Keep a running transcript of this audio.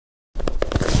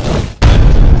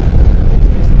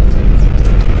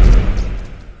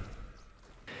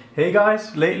Hey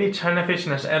guys, lately China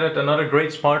Vision has added another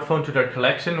great smartphone to their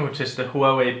collection, which is the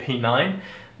Huawei P9.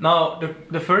 Now,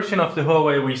 the version of the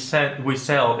Huawei we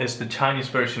sell is the Chinese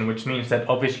version, which means that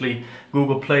obviously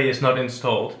Google Play is not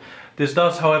installed. This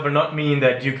does, however, not mean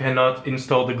that you cannot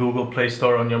install the Google Play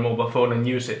Store on your mobile phone and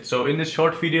use it. So in this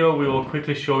short video, we will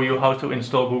quickly show you how to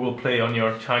install Google Play on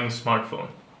your Chinese smartphone.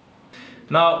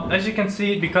 Now, as you can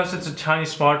see, because it's a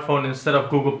Chinese smartphone, instead of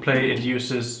Google Play, it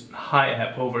uses Hi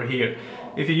app over here.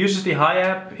 If you use the Hi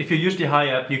app,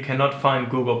 you cannot find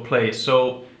Google Play.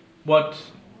 So what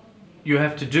you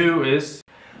do is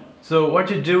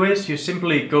you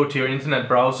simply go to your internet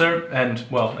browser and,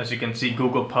 well, as you can see,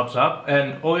 Google pops up,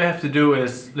 and all you have to do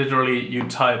is literally you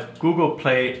type Google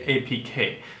Play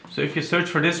APK. So if you search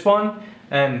for this one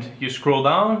and you scroll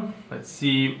down, let's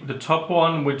see the top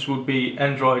one, which would be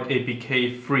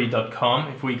androidapkfree.com.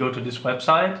 If we go to this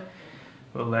website,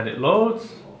 we'll let it load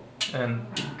and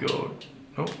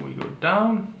we go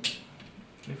down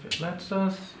if it lets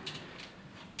us.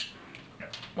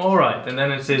 Alright, and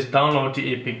then it says download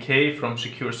the APK from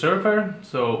secure server.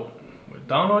 So we'll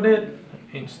download it,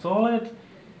 install it.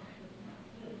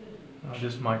 Now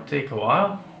this might take a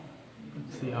while.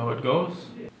 Let's see how it goes.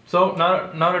 So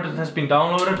now that it has been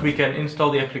downloaded, we can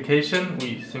install the application.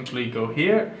 We simply go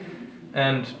here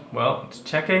and, well, it's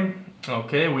checking.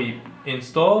 Okay, we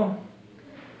install.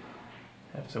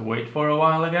 Have to wait for a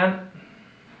while again.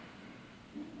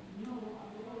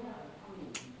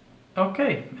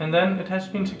 Okay, and then it has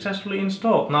been successfully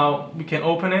installed. Now we can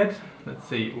open it. Let's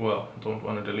see, well, don't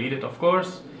want to delete it, of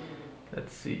course.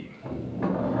 Let's see.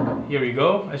 Here we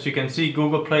go. As you can see,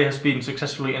 Google Play has been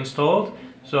successfully installed.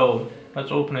 So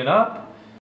let's open it up.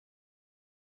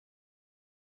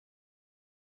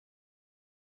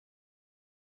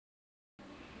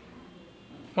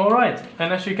 Alright,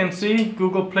 and as you can see,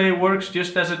 Google Play works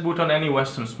just as it would on any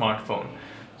Western smartphone.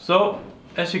 So,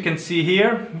 as you can see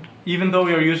here, even though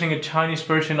you're using a Chinese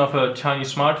version of a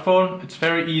Chinese smartphone, it's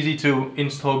very easy to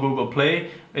install Google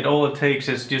Play. All it takes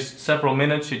is just several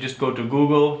minutes. You just go to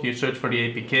Google, you search for the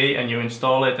APK and you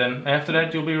install it, and after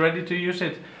that you'll be ready to use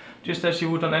it just as you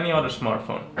would on any other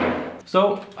smartphone.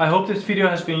 So, I hope this video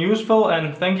has been useful,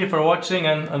 and thank you for watching,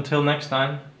 and until next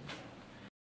time.